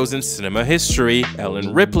heroes in cinema history,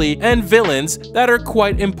 Ellen Ripley, and villains that are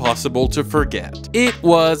quite impossible to forget. It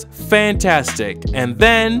was fantastic, and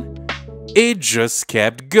then it just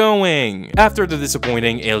kept going. After the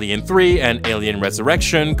disappointing Alien 3 and Alien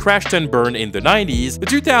Resurrection crashed and burned in the 90s, the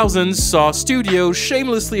 2000s saw studios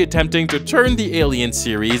shamelessly attempting to turn the Alien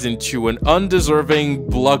series into an undeserving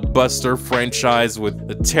blockbuster franchise with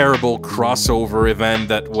a terrible crossover event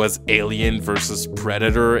that was Alien vs.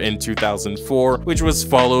 Predator in 2004, which was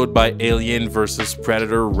followed by Alien vs.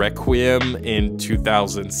 Predator Requiem in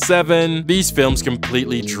 2007. These films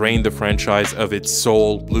completely drained the franchise of its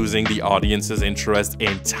soul, losing the audience's interest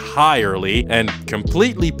entirely, and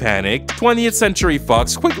completely panicked, 20th Century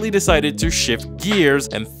Fox quickly decided to shift gears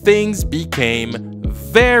and things became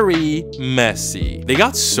very messy. They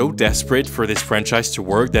got so desperate for this franchise to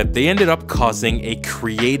work that they ended up causing a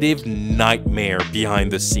creative nightmare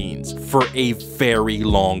behind the scenes for a very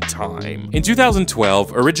long time. In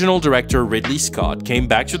 2012, original director Ridley Scott came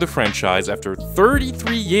back to the franchise after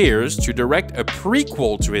 33 years to direct a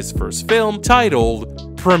prequel to his first film titled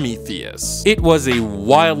Prometheus. It was a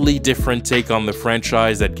wildly different take on the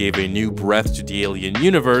franchise that gave a new breath to the Alien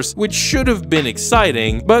universe, which should have been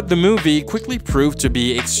exciting, but the movie quickly proved to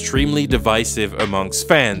be extremely divisive amongst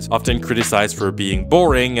fans, often criticized for being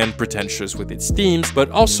boring and pretentious with its themes,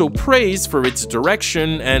 but also praised for its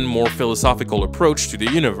direction and more philosophical approach to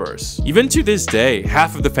the universe. Even to this day,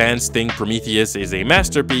 half of the fans think Prometheus is a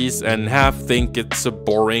masterpiece, and half think it's a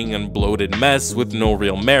boring and bloated mess with no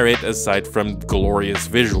real merit aside from glorious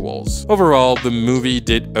visuals. Overall, the movie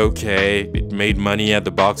did okay. It made money at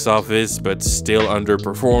the box office, but still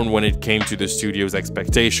underperformed when it came to the studio's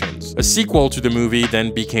expectations. A sequel to the movie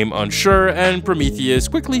then became unsure, and Prometheus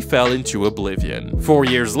quickly fell into oblivion. 4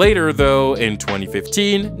 years later, though, in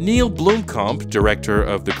 2015, Neil Blomkamp, director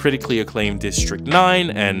of the critically acclaimed District 9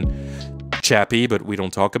 and Chappie, but we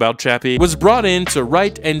don't talk about Chappie, was brought in to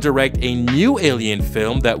write and direct a new Alien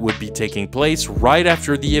film that would be taking place right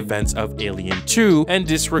after the events of Alien 2 and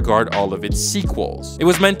disregard all of its sequels. It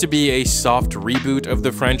was meant to be a soft reboot of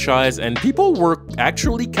the franchise, and people were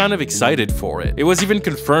actually kind of excited for it. It was even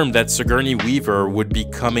confirmed that Sigourney Weaver would be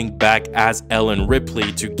coming back as Ellen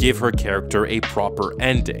Ripley to give her character a proper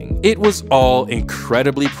ending. It was all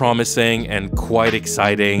incredibly promising and quite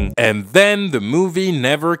exciting, and then the movie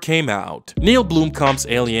never came out. Neil Blomkamp's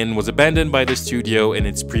Alien was abandoned by the studio in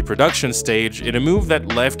its pre-production stage in a move that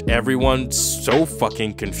left everyone so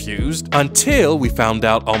fucking confused, until we found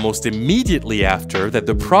out almost immediately after that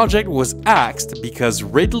the project was axed because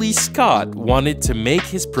Ridley Scott wanted to make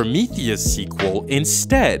his Prometheus sequel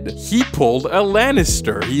instead. He pulled a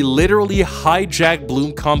Lannister. He literally hijacked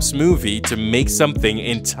Blomkamp's movie to make something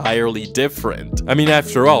entirely different. I mean,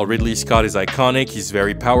 after all, Ridley Scott is iconic, he's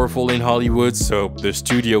very powerful in Hollywood, so the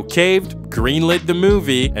studio caved, greenlit the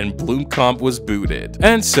movie, and Blomkamp was booted.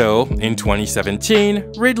 And so, in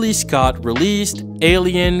 2017, Ridley Scott released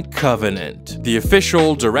Alien Covenant, the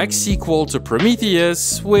official direct sequel to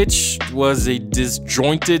Prometheus, which was a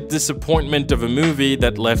disjointed disappointment of a movie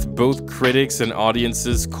that left both critics and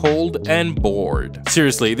audiences cold and bored.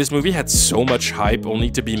 Seriously, this movie had so much hype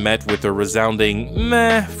only to be met with a resounding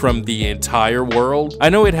meh from the entire world. I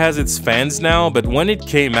know it has its fans now, but when it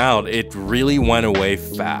came out, it really went away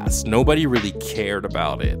fast. Nobody really cared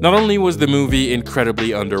about it. Not only was the movie incredibly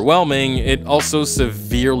underwhelming, it also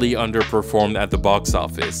severely underperformed at the box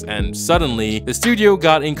office, and suddenly, the studio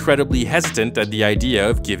got incredibly hesitant at the idea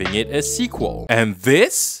of giving it a sequel. And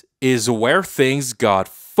this is where things got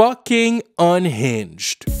fucking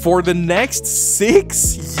unhinged. For the next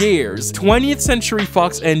 6 years, 20th Century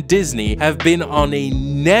Fox and Disney have been on a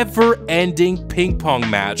never-ending ping-pong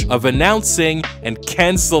match of announcing and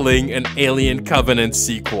canceling an Alien Covenant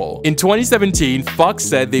sequel. In 2017, Fox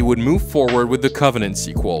said they would move forward with the Covenant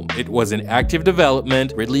sequel. It was in active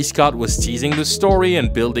development, Ridley Scott was teasing the story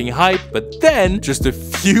and building hype, but then, just a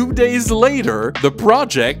few days later, the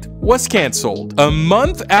project was cancelled. A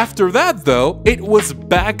month after that, though, it was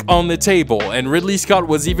back on the table, and Ridley Scott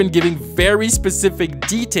was even giving very specific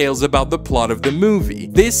details about the plot of the movie.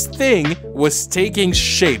 This thing was taking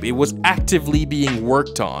shape. It was actively being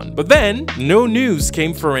worked on. But then, no news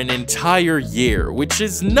came for an entire year, which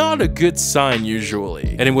is not a good sign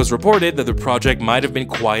usually. And it was reported that the project might have been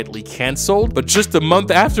quietly cancelled, but just a month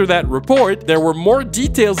after that report, there were more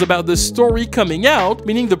details about the story coming out,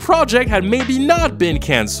 meaning the project had maybe not been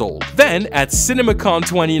cancelled. Then, at CinemaCon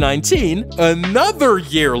 2019, another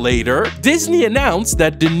year later, Disney announced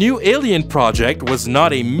that the new Alien project was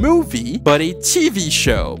not a movie, but a TV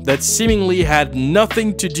show that seemingly had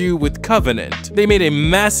nothing to do with Covenant. They made a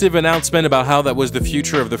massive announcement about how that was the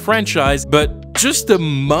future of the franchise, but just a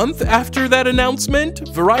month after that announcement,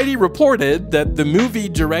 Variety reported that the movie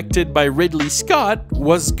directed by Ridley Scott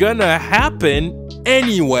was gonna happen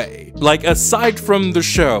anyway. Like, aside from the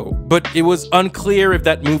show, but it was unclear if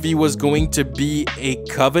that movie was going to be a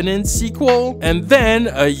Covenant sequel. And then,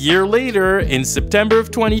 a year later, in September of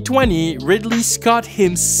 2020, Ridley Scott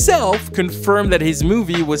himself confirmed that his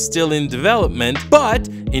movie was still in development, but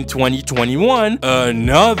in 2021,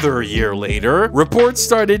 another year later, reports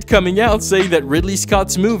started coming out saying that Ridley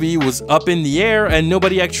Scott's movie was up in the air and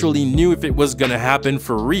nobody actually knew if it was gonna happen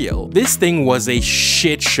for real. This thing was a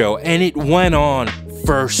shit show, and it went on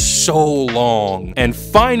for so long. And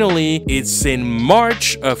finally, it's in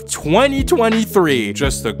March of 2023,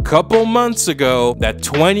 just a couple months ago, that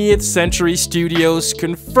 20th Century Studios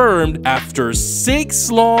confirmed after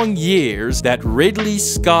 6 long years that Ridley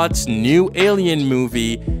Scott's new Alien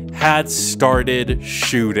movie had started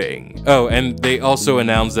shooting. Oh, and they also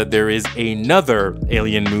announced that there is another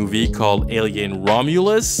Alien movie called Alien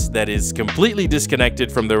Romulus that is completely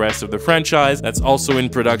disconnected from the rest of the franchise, that's also in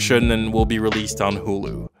production and will be released on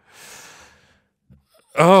Hulu.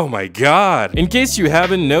 Oh my god. In case you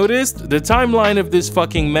haven't noticed, the timeline of this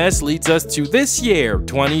fucking mess leads us to this year,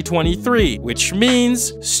 2023, which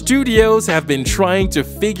means studios have been trying to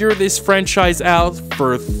figure this franchise out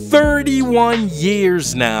for 31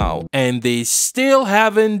 years now, and they still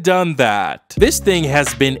haven't done that. This thing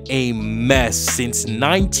has been a mess since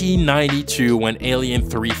 1992 when Alien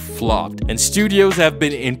 3 flopped, and studios have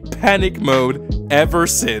been in panic mode ever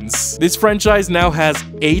since. This franchise now has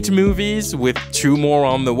 8 movies with 2 more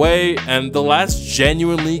on the way, and the last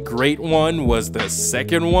genuinely great one was the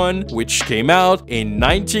second one, which came out in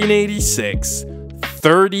 1986.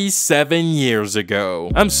 37 years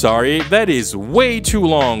ago. I'm sorry, that is way too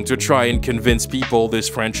long to try and convince people this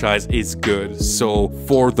franchise is good. So,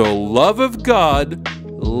 for the love of God,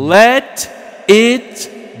 let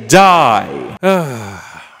it die.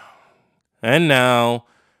 And now,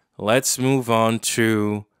 let's move on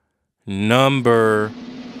to number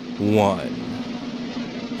 1.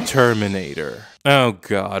 Terminator. Oh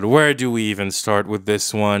god, where do we even start with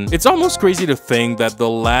this one? It's almost crazy to think that the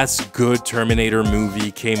last good Terminator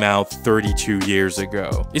movie came out 32 years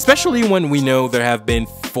ago. Especially when we know there have been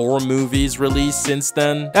 4 movies released since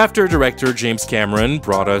then. After director James Cameron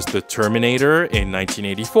brought us The Terminator in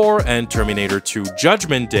 1984 and Terminator 2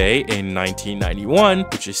 Judgment Day in 1991,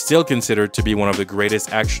 which is still considered to be one of the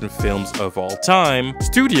greatest action films of all time,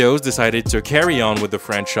 studios decided to carry on with the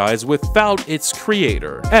franchise without its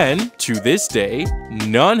creator. And to this day,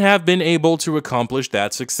 none have been able to accomplish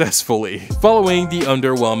that successfully. Following the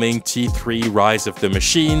underwhelming T3 Rise of the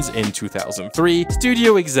Machines in 2003,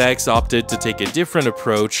 studio execs opted to take a different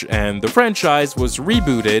approach, and the franchise was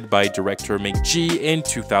rebooted by director McG in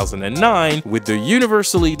 2009 with the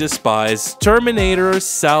universally despised Terminator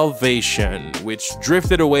Salvation, which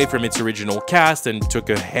drifted away from its original cast and took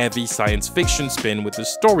a heavy science fiction spin with the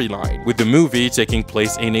storyline, with the movie taking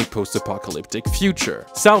place in a post-apocalyptic future.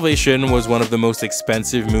 Salvation was one of the most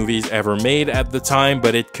expensive movies ever made at the time,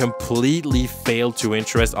 but it completely failed to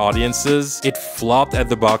interest audiences. It flopped at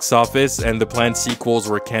the box office, and the planned sequels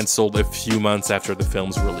were cancelled a few months after the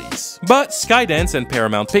film's release. But Skydance and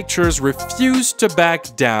Paramount Pictures refused to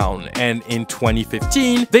back down, and in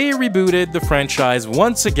 2015, they rebooted the franchise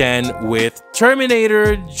once again with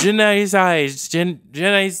Terminator Genisys.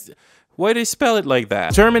 Why do they spell it like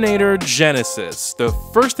that? Terminator Genisys, the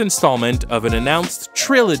first installment of an announced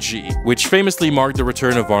trilogy, which famously marked the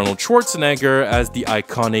return of Arnold Schwarzenegger as the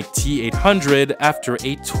iconic T-800 after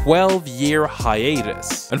a 12-year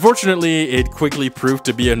hiatus. Unfortunately, it quickly proved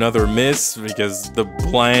to be another miss because the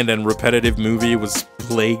bland and repetitive movie was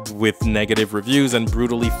plagued with negative reviews and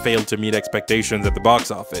brutally failed to meet expectations at the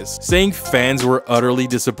box office. Saying fans were utterly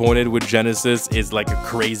disappointed with Genisys is like a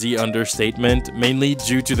crazy understatement, mainly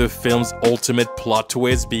due to the film's Cameron's ultimate plot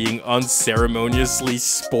twist being unceremoniously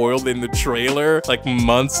spoiled in the trailer, like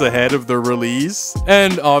months ahead of the release.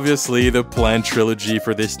 And obviously, the planned trilogy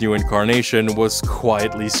for this new incarnation was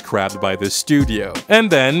quietly scrapped by the studio. And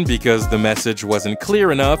then, because the message wasn't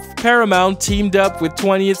clear enough, Paramount teamed up with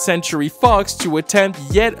 20th Century Fox to attempt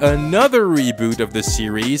yet another reboot of the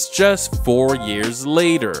series just 4 years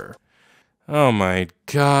later. Oh my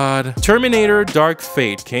god. Terminator Dark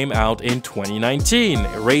Fate came out in 2019,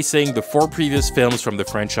 erasing the 4 previous films from the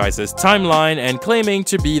franchise's timeline and claiming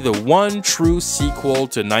to be the one true sequel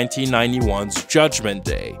to 1991's Judgment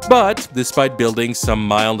Day. But despite building some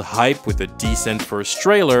mild hype with a decent first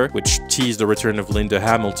trailer, which teased the return of Linda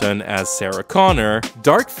Hamilton as Sarah Connor,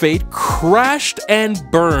 Dark Fate crashed and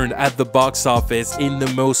burned at the box office in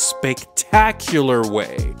the most spectacular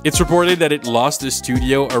way. It's reported that it lost the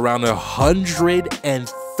studio around $130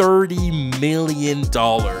 million,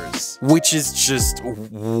 which is just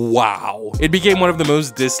wow. It became one of the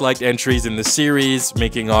most disliked entries in the series,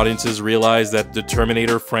 making audiences realize that the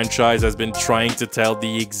Terminator franchise has been trying to tell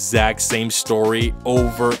the exact same story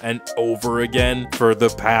over and over again for the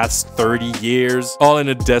past 30 years, all in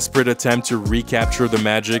a desperate attempt to recapture the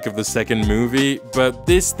magic of the second movie. But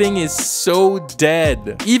this thing is so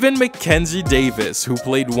dead. Even Mackenzie Davis, who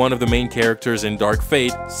played one of the main characters in Dark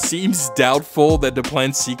Fate, seems doubtful that the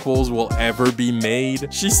planned sequels will ever be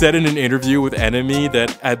made. She said in an interview with Enemy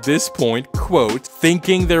that at this point, quote,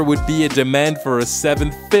 thinking there would be a demand for a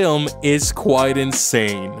 7th film is quite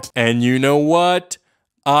insane. And you know what?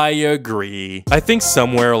 I agree. I think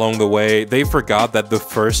somewhere along the way, they forgot that the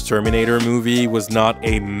first Terminator movie was not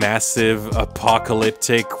a massive,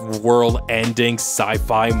 apocalyptic, world-ending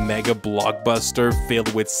sci-fi mega blockbuster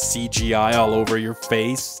filled with CGI all over your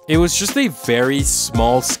face. It was just a very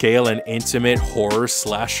small-scale and intimate horror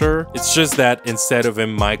slasher. It's just that instead of a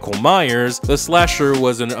Michael Myers, the slasher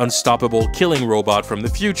was an unstoppable killing robot from the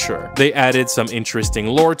future. They added some interesting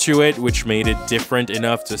lore to it, which made it different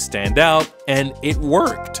enough to stand out, and it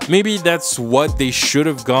worked. Maybe that's what they should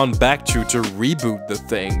have gone back to reboot the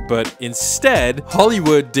thing, but instead,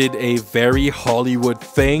 Hollywood did a very Hollywood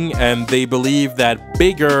thing, and they believe that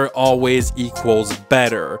bigger always equals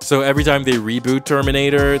better. So every time they reboot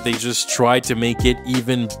Terminator, they just try to make it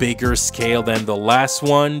even bigger scale than the last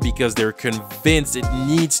one because they're convinced it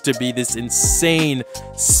needs to be this insane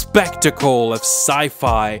spectacle of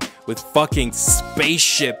sci-fi with fucking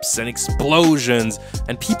spaceships and explosions,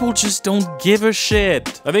 and people just don't give a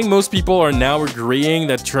shit. I think most people are now agreeing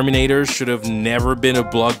that Terminator should have never been a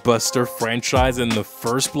blockbuster franchise in the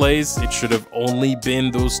first place. It should have only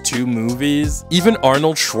been those 2 movies. Even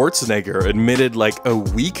Arnold Schwarzenegger admitted like a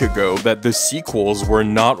week ago that the sequels were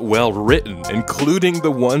not well written, including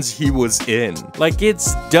the ones he was in. Like,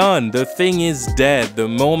 it's done. The thing is dead. The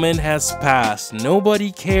moment has passed.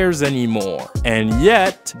 Nobody cares anymore. And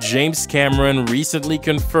yet, James Cameron recently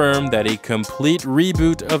confirmed that a complete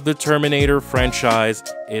reboot of the Terminator franchise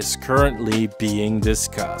is currently being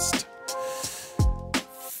discussed.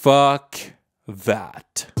 Fuck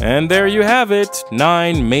that. And there you have it,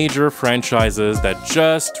 9 major franchises that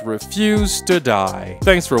just refuse to die.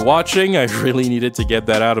 Thanks for watching, I really needed to get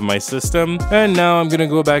that out of my system. And now I'm gonna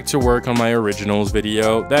go back to work on my originals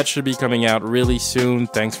video. That should be coming out really soon.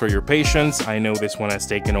 Thanks for your patience. I know this one has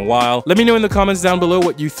taken a while. Let me know in the comments down below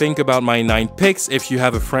what you think about my 9 picks. If you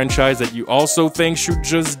have a franchise that you also think should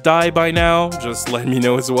just die by now, just let me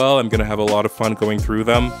know as well. I'm gonna have a lot of fun going through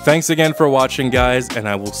them. Thanks again for watching, guys, and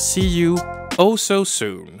I will see you oh so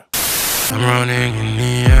soon. I'm running in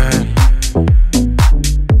the end.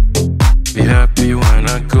 Be happy when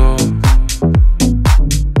I go.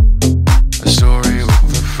 A story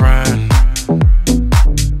with a friend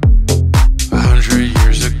 100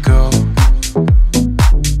 years ago.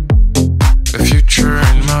 A future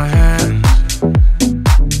in my hands.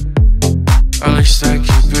 At least I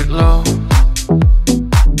keep it low.